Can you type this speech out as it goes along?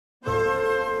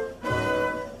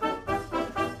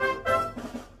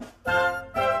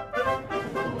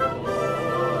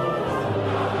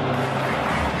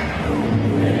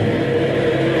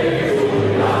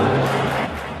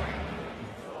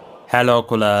Hello,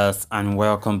 coolers, and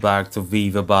welcome back to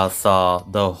Viva Barça,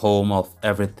 the home of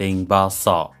everything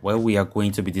Barça, where we are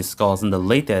going to be discussing the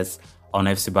latest on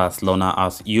FC Barcelona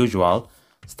as usual.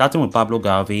 Starting with Pablo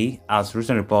Gavi, as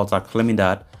recent reports are claiming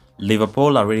that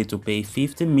Liverpool are ready to pay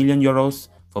 50 million euros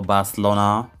for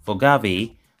Barcelona for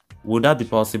Gavi. Would that be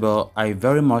possible? I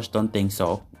very much don't think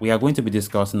so. We are going to be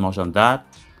discussing much on that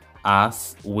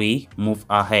as we move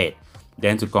ahead.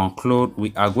 Then to conclude,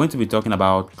 we are going to be talking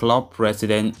about club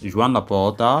president Joan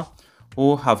Laporta,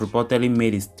 who have reportedly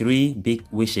made his 3 big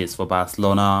wishes for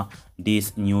Barcelona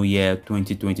this new year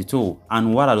 2022.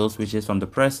 And what are those wishes from the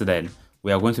president?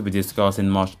 We are going to be discussing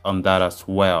much on that as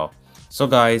well. So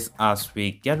guys, as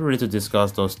we get ready to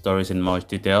discuss those stories in much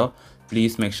detail,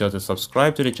 please make sure to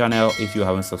subscribe to the channel if you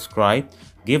haven't subscribed.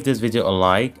 Give this video a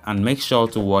like and make sure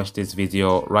to watch this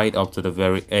video right up to the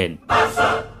very end.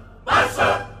 Barça!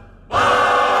 Barça!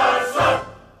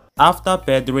 After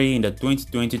Pedri in the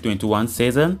 2020-21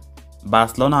 season,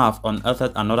 Barcelona have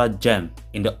unearthed another gem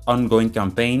in the ongoing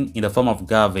campaign in the form of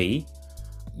Gavi.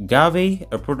 Gavi,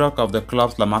 a product of the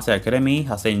club's La Masia Academy,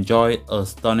 has enjoyed a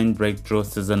stunning breakthrough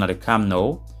season at the Camp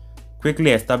Nou,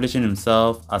 quickly establishing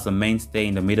himself as a mainstay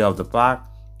in the middle of the pack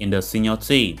in the senior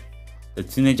team. The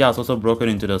teenager has also broken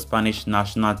into the Spanish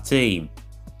national team.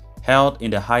 Held in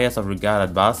the highest of regard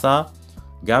at Barca,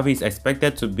 Gavi is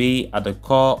expected to be at the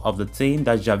core of the team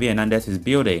that Xavi Hernandez is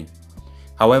building.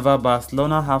 However,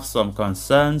 Barcelona have some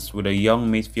concerns with the young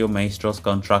midfield maestro's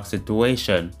contract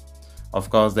situation. Of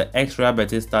course, the ex-Real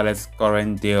Betis talent's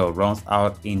current deal runs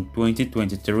out in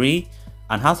 2023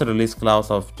 and has a release clause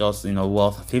of just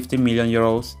worth 50 million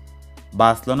euros.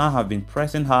 Barcelona have been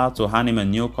pressing hard to hand him a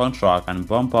new contract and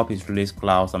bump up his release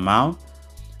clause amount,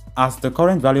 as the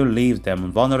current value leaves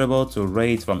them vulnerable to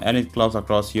raids from elite clubs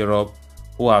across Europe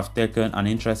who have taken an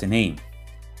interest in him.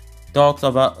 Talks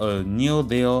over a new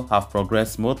deal have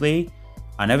progressed smoothly,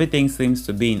 and everything seems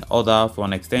to be in order for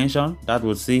an extension that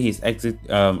would see his exit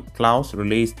clause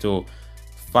released to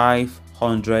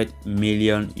 500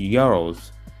 million euros.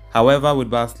 However,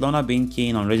 with Barcelona being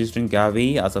keen on registering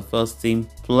Gavi as a first-team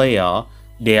player,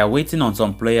 they are waiting on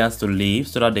some players to leave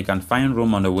so that they can find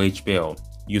room on the wage bill.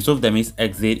 Yusuf Demi's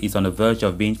exit is on the verge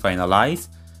of being finalized,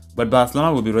 but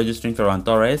Barcelona will be registering Ferran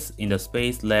Torres in the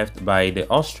space left by the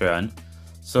Austrian,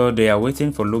 so they are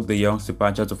waiting for Luke de Jong's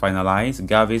departure to finalize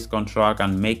Gavi's contract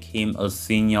and make him a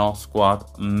senior squad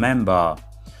member.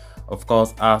 Of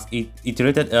course, as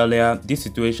iterated earlier, this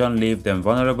situation leaves them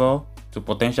vulnerable to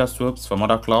potential swoops from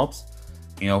other clubs,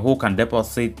 who can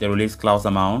deposit the release clause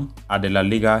amount at the La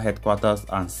Liga headquarters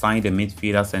and sign the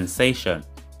midfielder sensation.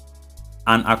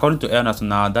 And according to El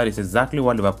Nacional, that is exactly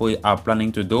what Liverpool are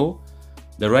planning to do.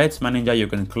 The Reds manager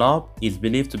Jurgen Klopp is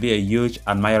believed to be a huge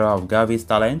admirer of Gavi's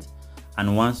talent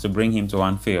and wants to bring him to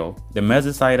Anfield. The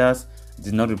Merseysiders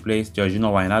did not replace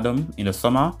Georginio Wijnaldum in the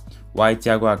summer, while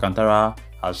Thiago Alcantara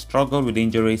has struggled with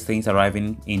injuries since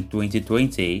arriving in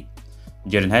 2020.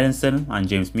 Jadon Henderson and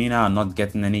James Milner are not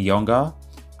getting any younger,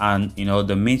 and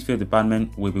the midfield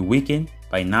department will be weakened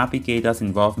by Naby Keita's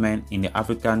involvement in the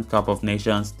African Cup of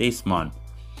Nations this month.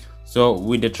 So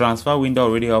with the transfer window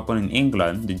already open in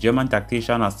England, the German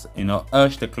tactician has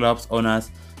urged the club's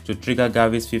owners to trigger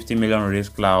Gavi's 50 million release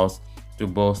clause to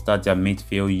bolster their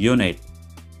midfield unit.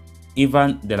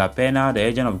 Ivan de la Pena, the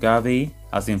agent of Gavi,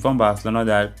 has informed Barcelona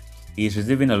that he is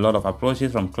receiving a lot of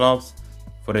approaches from clubs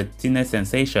for the teenage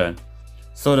sensation.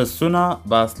 So the sooner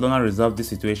Barcelona resolve this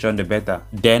situation, the better.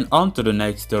 Then on to the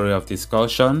next story of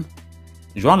discussion.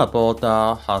 Joan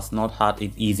Laporta has not had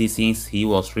it easy since he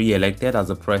was re-elected as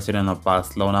the president of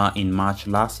Barcelona in March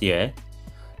last year.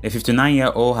 The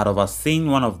 59-year-old had overseen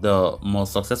one of the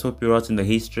most successful periods in the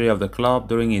history of the club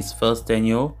during his first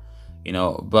tenure,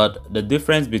 but the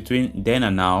difference between then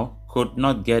and now could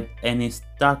not get any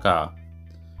starker.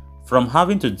 From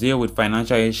having to deal with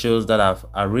financial issues that have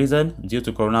arisen due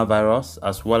to coronavirus,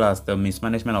 as well as the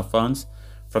mismanagement of funds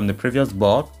from the previous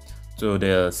board, to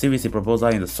the CVC proposal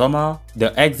in the summer,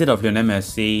 the exit of Lionel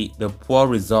Messi, the poor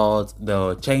results,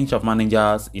 the change of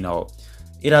managers,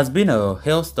 it has been a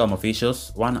hailstorm of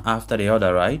issues, one after the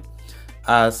other, right?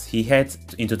 As he heads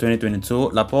into 2022,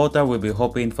 Laporta will be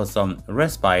hoping for some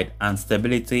respite and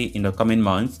stability in the coming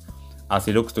months as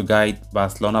he looks to guide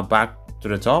Barcelona back to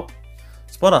the top.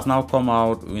 Sport has now come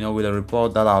out, with a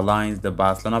report that outlines the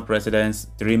Barcelona president's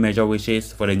 3 major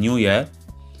wishes for the new year.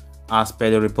 As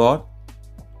per the report,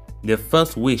 the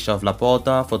first wish of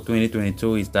Laporta for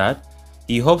 2022 is that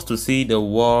he hopes to see the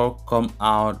world come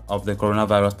out of the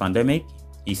coronavirus pandemic.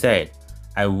 He said,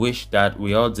 "I wish that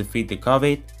we all defeat the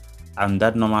COVID and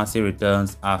that normalcy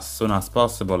returns as soon as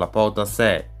possible," Laporta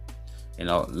said.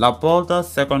 Laporta's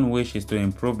second wish is to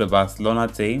improve the Barcelona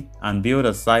team and build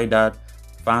a side that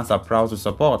fans are proud to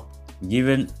support.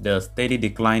 Given the steady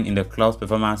decline in the club's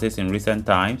performances in recent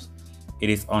times, it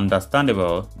is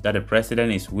understandable that the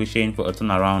president is wishing for a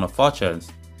turnaround of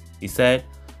fortunes. He said,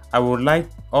 "I would like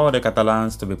all the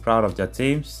Catalans to be proud of their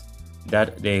teams,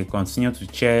 that they continue to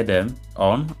cheer them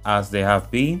on as they have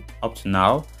been up to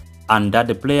now, and that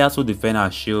the players who defend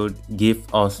our shield give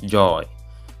us joy."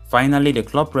 Finally, the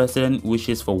club president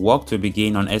wishes for work to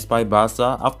begin on Espai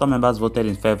Barça after members voted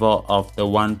in favor of the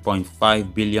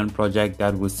 1.5 billion project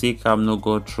that will see Camp Nou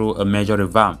go through a major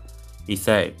revamp. He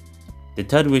said, "The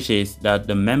third wish is that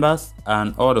the members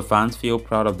and all the fans feel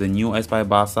proud of the new Espai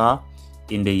Barça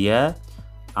in the year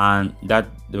and that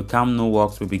the Camp Nou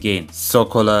works will begin." So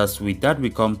callers, with that we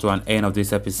come to an end of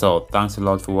this episode. Thanks a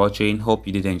lot for watching. Hope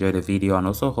you did enjoy the video and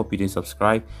also hope you did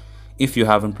subscribe. If you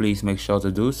haven't, please make sure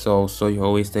to do so you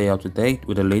always stay up to date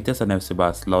with the latest on FC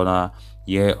Barcelona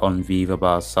here on Viva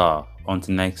Barça.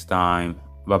 Until next time,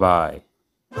 bye bye.